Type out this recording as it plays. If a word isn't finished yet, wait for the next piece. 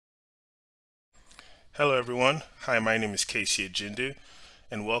Hello everyone. Hi, my name is Ejindu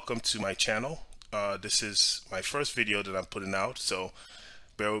and welcome to my channel. This is my first video that I'm putting out, so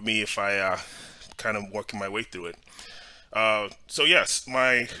bear with me if I kind of working my way through it. So yes,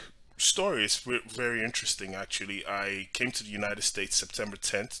 my story is very interesting actually. I came to the United States September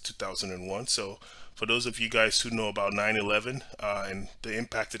 10th, 2001. So for those of you guys who know about 9/11 and the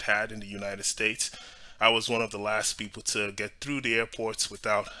impact it had in the United States, I was one of the last people to get through the airports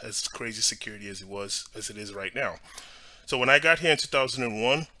without as crazy security as it is right now. So when I got here in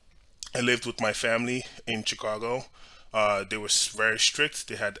 2001, I lived with my family in Chicago. They were very strict.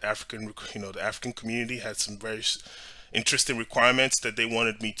 They had African, the African community had some very interesting requirements that they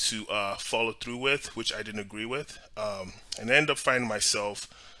wanted me to follow through with, which I didn't agree with. And I ended up finding myself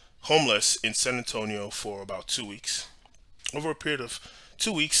homeless in San Antonio for about 2 weeks. Over a period of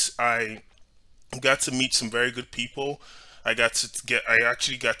 2 weeks, I got to meet some very good people. I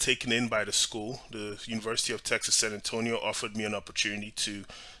actually got taken in by the school. The University of Texas San Antonio offered me an opportunity to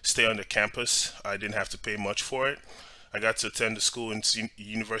stay on the campus. I didn't have to pay much for it. I got to attend the school in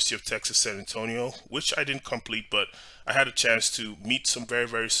University of Texas San Antonio, which I didn't complete, but I had a chance to meet some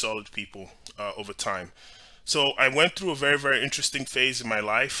very solid people over time. So I went through a very interesting phase in my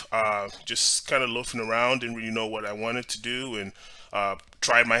life, just kind of loafing around, didn't really know what I wanted to do, and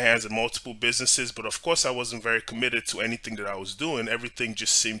tried my hands at multiple businesses. But of course, I wasn't very committed to anything that I was doing. Everything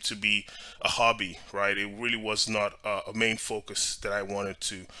just seemed to be a hobby, right? It really was not a main focus that I wanted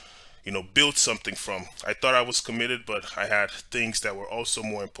to, build something from. I thought I was committed, but I had things that were also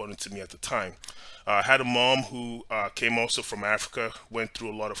more important to me at the time. I had a mom who came also from Africa, went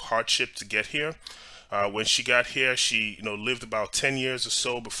through a lot of hardship to get here. When she got here, she lived about 10 years or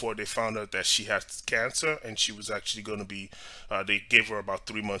so before they found out that she had cancer, and she was actually going to be. They gave her about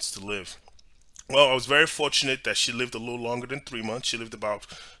 3 months to live. Well, I was very fortunate that she lived a little longer than 3 months. She lived about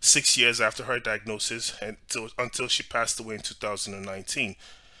 6 years after her diagnosis, and until she passed away in 2019.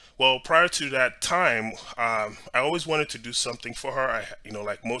 Well, prior to that time, I always wanted to do something for her.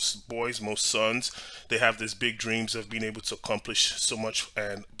 Like most boys, most sons, they have these big dreams of being able to accomplish so much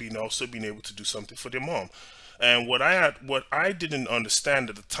and being able to do something for their mom. And what I didn't understand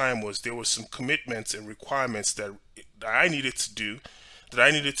at the time was there were some commitments and requirements that I needed to do, that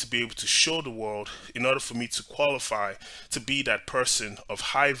I needed to be able to show the world in order for me to qualify to be that person of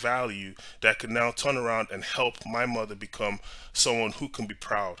high value that could now turn around and help my mother become someone who can be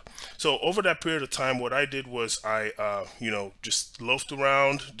proud. So over that period of time, what I did was just loafed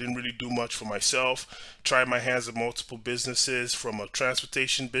around, didn't really do much for myself, tried my hands at multiple businesses, from a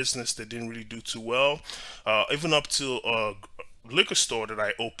transportation business that didn't really do too well, even up to a liquor store that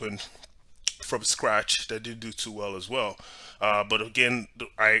I opened from scratch that didn't do too well as well. But again,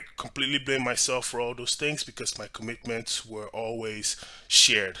 I completely blame myself for all those things because my commitments were always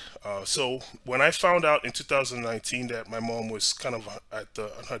shared. So when I found out in 2019 that my mom was kind of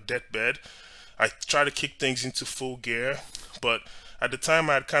on her deathbed, I tried to kick things into full gear. But at the time,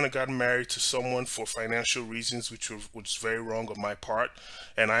 I had kind of gotten married to someone for financial reasons, which was very wrong on my part.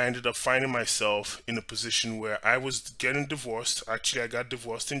 And I ended up finding myself in a position where I was getting divorced. Actually, I got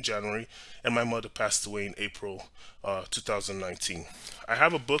divorced in January, and my mother passed away in April 2019. I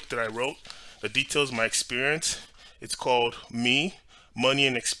have a book that I wrote that details my experience. It's called Me, Money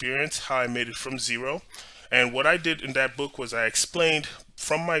and Experience, How I Made It From Zero. And what I did in that book was I explained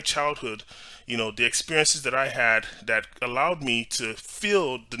from my childhood, the experiences that I had that allowed me to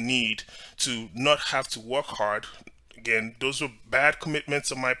feel the need to not have to work hard. Again, those were bad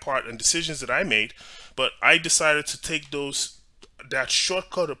commitments on my part and decisions that I made, but I decided to take that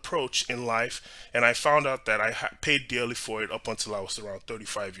shortcut approach in life, and I found out that I paid dearly for it up until I was around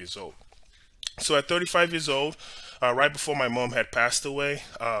 35 years old. So at 35 years old, right before my mom had passed away,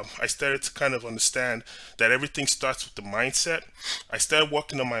 I started to kind of understand that everything starts with the mindset. I started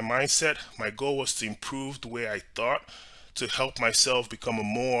working on my mindset. My goal was to improve the way I thought, to help myself become a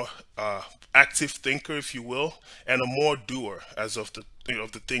more active thinker, if you will, and a more doer as of the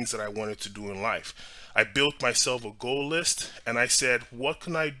things that I wanted to do in life. I built myself a goal list, and I said, what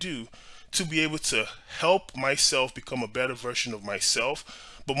can I do to be able to help myself become a better version of myself?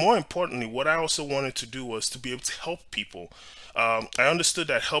 But more importantly, what I also wanted to do was to be able to help people. I understood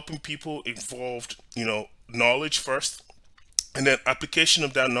that helping people involved, knowledge first, and then application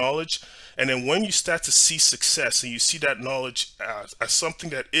of that knowledge. And then when you start to see success and you see that knowledge as something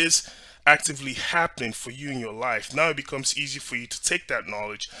that is actively happening for you in your life, now it becomes easy for you to take that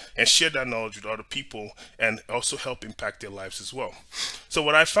knowledge and share that knowledge with other people and also help impact their lives as well. So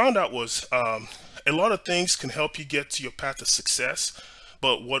what I found out was a lot of things can help you get to your path of success,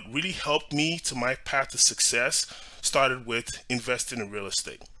 but what really helped me to my path of success started with investing in real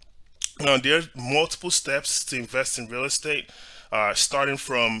estate. There are multiple steps to invest in real estate, starting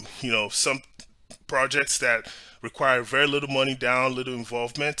from some projects that require very little money down, little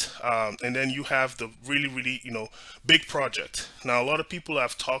involvement, and then you have the really big project. Now, a lot of people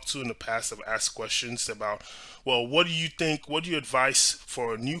I've talked to in the past have asked questions about, well, what do you think? What do you advise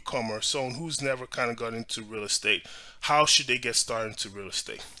for a newcomer, someone who's never kind of got into real estate? How should they get started into real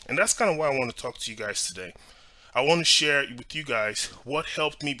estate? And that's kind of why I want to talk to you guys today. I want to share with you guys what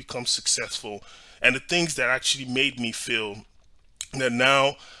helped me become successful and the things that actually made me feel that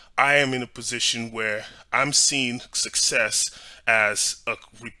now I am in a position where I'm seeing success as a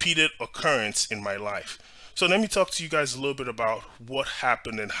repeated occurrence in my life. So let me talk to you guys a little bit about what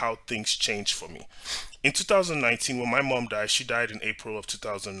happened and how things changed for me. In 2019, when my mom died, she died in April of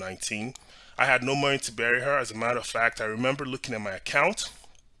 2019. I had no money to bury her. As a matter of fact, I remember looking at my account,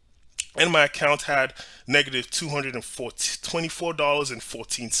 and my account had negative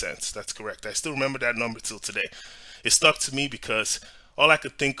 $224.14. That's correct. I still remember that number till today. It stuck to me because all I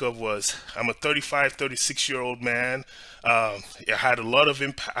could think of was I'm a 35, 36-year-old man. I had a lot of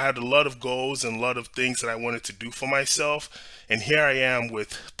I had a lot of goals and a lot of things that I wanted to do for myself, and here I am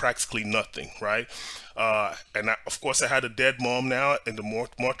with practically nothing, right? Of course, I had a dead mom now in the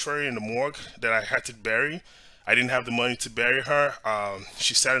mortuary, in the morgue, that I had to bury. I didn't have the money to bury her.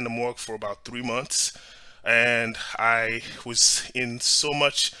 She sat in the morgue for about 3 months, and I was in so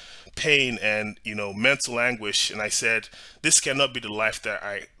much pain and mental anguish, and I said, this cannot be the life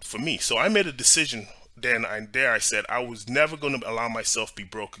for me. So I made a decision then and there. I said I was never going to allow myself to be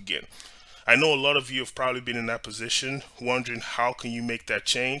broke again. I know a lot of you have probably been in that position, wondering how can you make that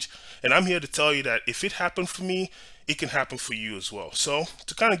change, and I'm here to tell you that if it happened for me, it can happen for you as well. So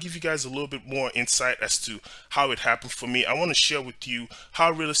to kind of give you guys a little bit more insight as to how it happened for me, I want to share with you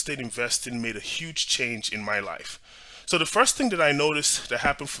how real estate investing made a huge change in my life. So the first thing that I noticed that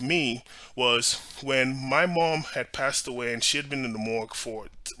happened for me was when my mom had passed away and she had been in the morgue for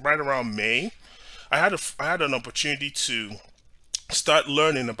right around May. I had an opportunity to start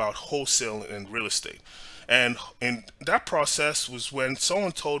learning about wholesale and real estate. And that process was when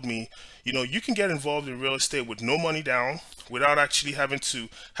someone told me, you can get involved in real estate with no money down, without actually having to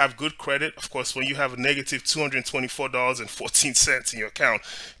have good credit. Of course, when you have a negative $224.14 in your account,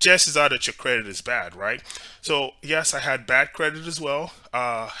 chances are that your credit is bad, right? So yes, I had bad credit as well.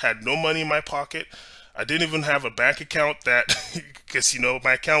 Had no money in my pocket. I didn't even have a bank account that, because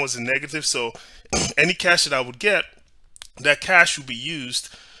my account was in negative. So any cash that I would get, that cash would be used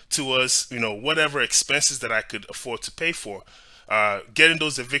towards whatever expenses that I could afford to pay for. Getting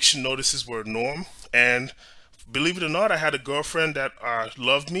those eviction notices were a norm, and believe it or not, I had a girlfriend that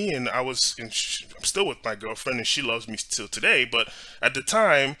loved me, and I'm still with my girlfriend, and she loves me still today. But at the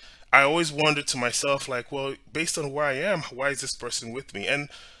time, I always wondered to myself, like, well, based on where I am, why is this person with me? And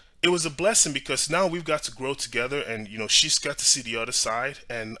it was a blessing because now we've got to grow together, and she's got to see the other side,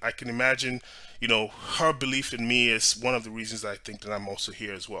 and I can imagine her belief in me is one of the reasons I think that I'm also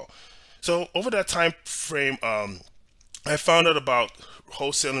here as well. So over that time frame, I found out about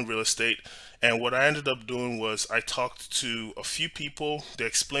wholesaling real estate, and what I ended up doing was I talked to a few people. They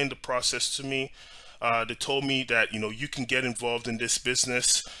explained the process to me. They told me that you can get involved in this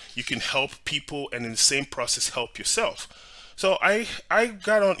business, you can help people, and in the same process help yourself. So I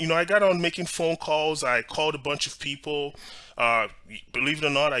got on, I got on making phone calls. I called a bunch of people. Believe it or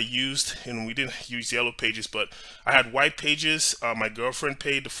not, I used, and we didn't use yellow pages, but I had white pages. My girlfriend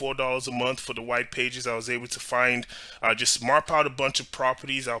paid the $4 a month for the white pages. I was able to find, just mark out a bunch of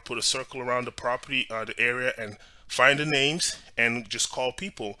properties. I'll put a circle around the property, the area, and find the names and just call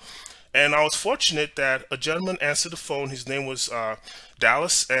people. And I was fortunate that a gentleman answered the phone. His name was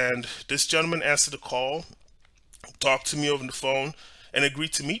Dallas, and this gentleman answered the call, talked to me over the phone, and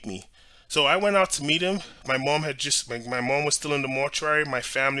agreed to meet me. So I went out to meet him. My mom was still in the mortuary. My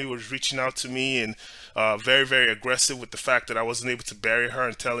family was reaching out to me and very, very aggressive with the fact that I wasn't able to bury her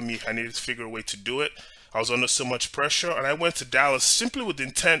and telling me I needed to figure a way to do it. I was under so much pressure, and I went to Dallas simply with the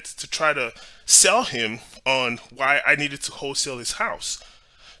intent to try to sell him on why I needed to wholesale his house.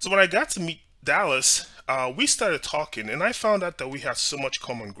 So when I got to meet Dallas, we started talking, and I found out that we had so much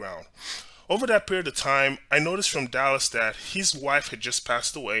common ground. Over that period of time, I noticed from Dallas that his wife had just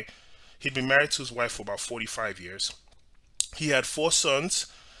passed away. He'd been married to his wife for about 45 years. He had 4 sons.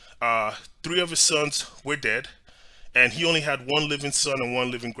 3 of his sons were dead, and he only had 1 living son and 1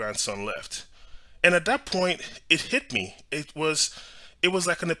 living grandson left. And at that point, it hit me. It was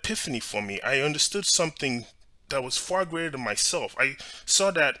like an epiphany for me. I understood something that was far greater than myself. I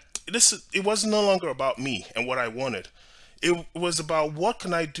saw that it was no longer about me and what I wanted. It was about what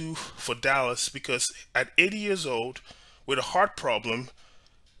can I do for Dallas, because at 80 years old, with a heart problem,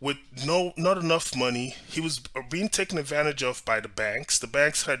 with not enough money. He was being taken advantage of by the banks. The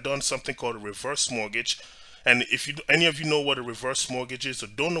banks had done something called a reverse mortgage. And if any of you know what a reverse mortgage is or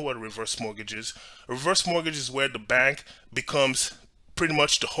don't know what a reverse mortgage is, a reverse mortgage is where the bank becomes pretty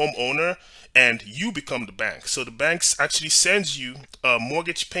much the homeowner and you become the bank. So the banks actually sends you a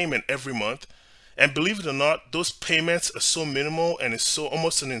mortgage payment every month. And believe it or not, those payments are so minimal and it's so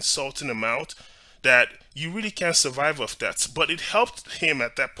almost an insulting amount that you really can't survive off that. But it helped him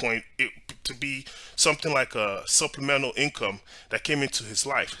at that point to be something like a supplemental income that came into his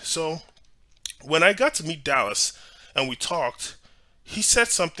life. So when I got to meet Dallas and we talked, he said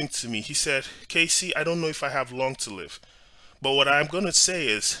something to me. He said, "Casey, I don't know if I have long to live, but what I'm going to say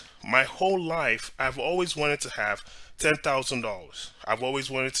is my whole life, I've always wanted to have $10,000. I've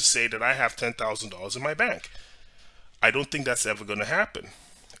always wanted to say that I have $10,000 in my bank. I don't think that's ever going to happen."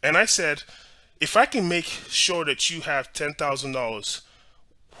 And I said, "If I can make sure that you have $10,000,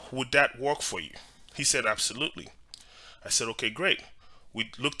 would that work for you?" He said, "Absolutely." I said, "Okay, great." We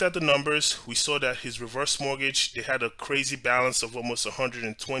looked at the numbers. We saw that his reverse mortgage, they had a crazy balance of almost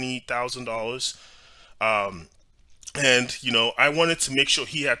 $120,000. And I wanted to make sure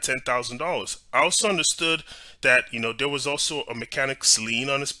he had $10,000. I also understood that there was also a mechanic's lien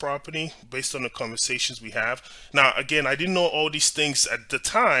on his property based on the conversations we have. Now again, I didn't know all these things at the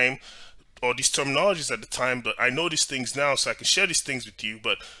time, or these terminologies at the time, but I know these things now, so I can share these things with you.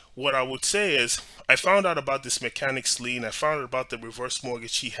 But what I would say is I found out about this mechanic's lien. I found out about the reverse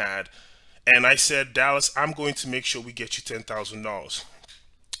mortgage he had, and I said, "Dallas, I'm going to make sure we get you $10,000.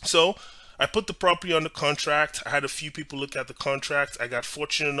 So I put the property on the contract. I had a few people look at the contract. I got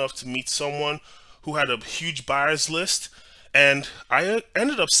fortunate enough to meet someone who had a huge buyer's list, and I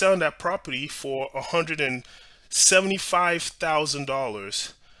ended up selling that property for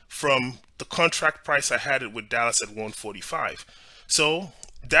 $175,000 from the contract price I had it with Dallas at $145. So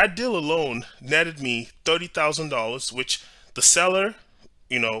that deal alone netted me $30,000, which the seller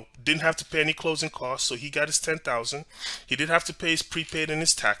didn't have to pay any closing costs, so he got his $10,000. He did have to pay his prepaid and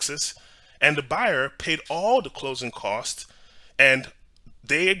his taxes, and the buyer paid all the closing costs, and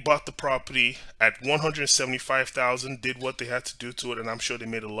they bought the property at $175,000, did what they had to do to it, and I'm sure they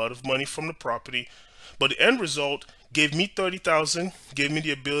made a lot of money from the property. But the end result gave me $30,000, gave me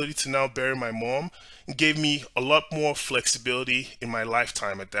the ability to now bury my mom, and gave me a lot more flexibility in my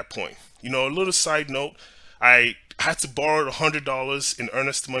lifetime at that point. A little side note, I had to borrow $100 in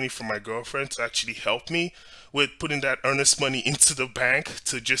earnest money from my girlfriend to actually help me with putting that earnest money into the bank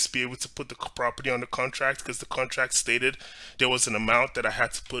to just be able to put the property on the contract, because the contract stated there was an amount that I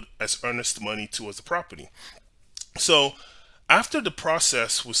had to put as earnest money towards the property. So after the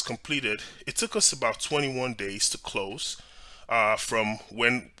process was completed, it took us about 21 days to close, from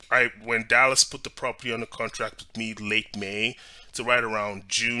when Dallas put the property on the contract with me late May to right around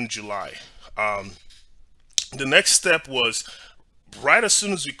June, July. The next step was right as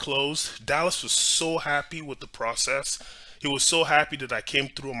soon as we closed, Dallas was so happy with the process. He was so happy that I came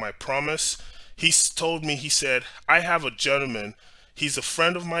through on my promise. He told me, he said, "I have a gentleman. He's a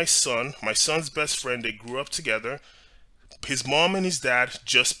friend of my son's best friend. They grew up together. His mom and his dad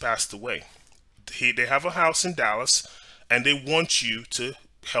just passed away. They have a house in Dallas, and they want you to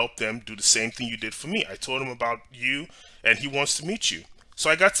help them do the same thing you did for me. I told him about you, and he wants to meet you." So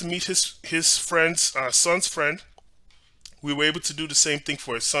I got to meet his friend's son's friend. We were able to do the same thing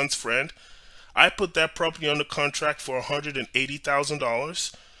for his son's friend. I put that property on the contract for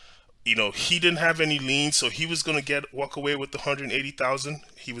 $180,000. He didn't have any liens, so he was going to walk away with the $180,000.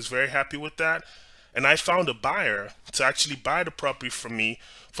 He was very happy with that. And I found a buyer to actually buy the property from me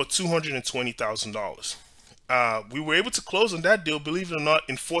for $220,000. We were able to close on that deal, believe it or not,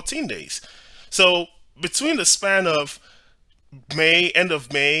 in 14 days. So between the span of end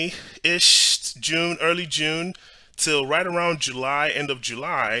of May-ish, early June, till right around July, end of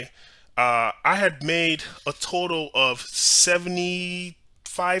July, I had made a total of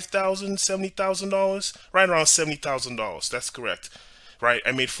 $70,000, right around $70,000. That's correct, right?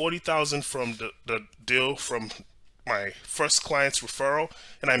 I made $40,000 from the deal from my first client's referral,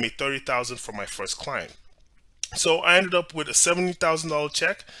 and I made $30,000 from my first client. So I ended up with a $70,000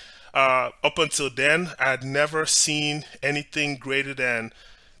 check. Up until then, I had never seen anything greater than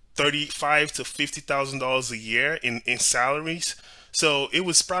 $35,000 to $50,000 a year in salaries. So it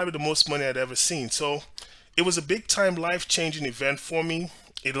was probably the most money I'd ever seen. So it was a big time life-changing event for me.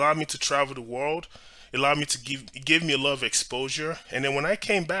 It allowed me to travel the world. It allowed me to give me a lot of exposure. And then when I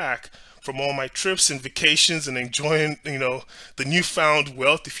came back from all my trips and vacations and enjoying, the newfound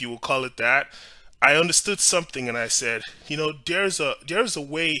wealth, if you will call it that, I understood something, and I said, there's a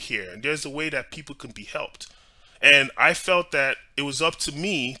way here, and there's a way that people can be helped. And I felt that it was up to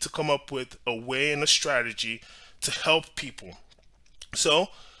me to come up with a way and a strategy to help people. So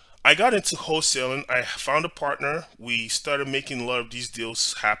I got into wholesaling. I found a partner. We started making a lot of these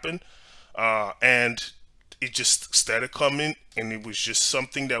deals happen. And it just started coming, and it was just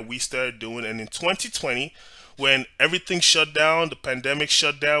something that we started doing. And in 2020, when everything shut down, the pandemic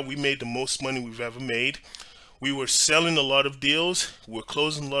shut down, we made the most money we've ever made. We were selling a lot of deals, we were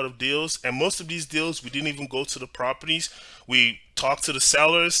closing a lot of deals, and most of these deals we didn't even go to the properties. We talked to the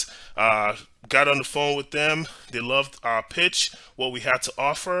sellers, got on the phone with them. They loved our pitch, what we had to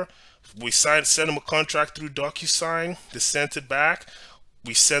offer. We sent them a contract through DocuSign. They sent it back.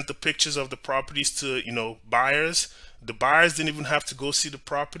 We sent the pictures of the properties to, buyers. The buyers didn't even have to go see the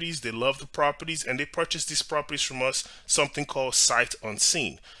properties. They loved the properties, and they purchased these properties from us, something called sight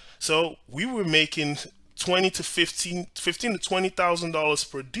unseen. So we were making 20 to 15 to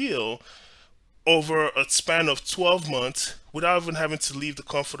 $20,000 per deal over a span of 12 months without even having to leave the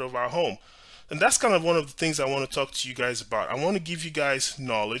comfort of our home. And that's kind of one of the things I want to talk to you guys about. I want to give you guys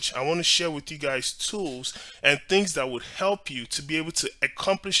knowledge. I want to share with you guys tools and things that would help you to be able to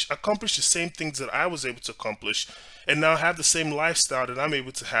accomplish the same things that I was able to accomplish, and now have the same lifestyle that I'm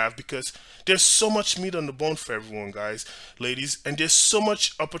able to have, because there's so much meat on the bone for everyone, guys, ladies, and there's so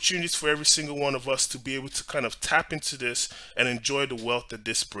much opportunities for every single one of us to be able to kind of tap into this and enjoy the wealth that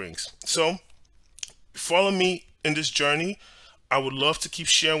this brings. So follow me in this journey. I would love to keep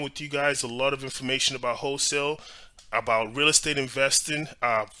sharing with you guys a lot of information about wholesale, about real estate investing.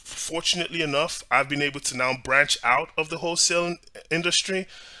 Fortunately enough, I've been able to now branch out of the wholesale industry.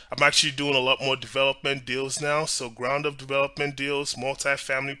 I'm actually doing a lot more development deals now, so ground up development deals,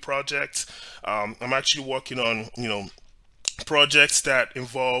 multi-family projects. I'm actually working on, projects that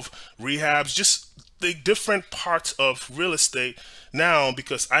involve rehabs, just the different parts of real estate now,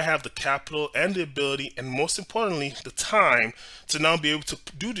 because I have the capital and the ability, and most importantly, the time to now be able to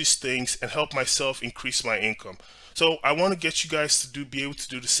do these things and help myself increase my income. So I want to get you guys to be able to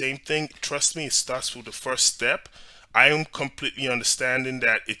do the same thing. Trust me, it starts with the first step. I am completely understanding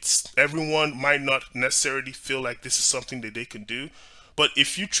that everyone might not necessarily feel like this is something that they can do. But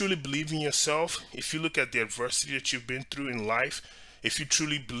if you truly believe in yourself, if you look at the adversity that you've been through in life, if you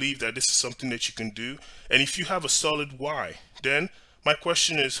truly believe that this is something that you can do, and if you have a solid why, then my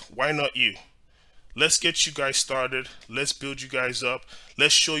question is, why not you? Let's get you guys started. Let's build you guys up.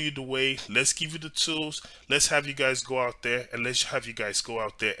 Let's show you the way. Let's give you the tools. Let's have you guys go out there, and let's have you guys go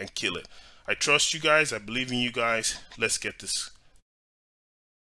out there and kill it. I trust you guys. I believe in you guys. Let's get this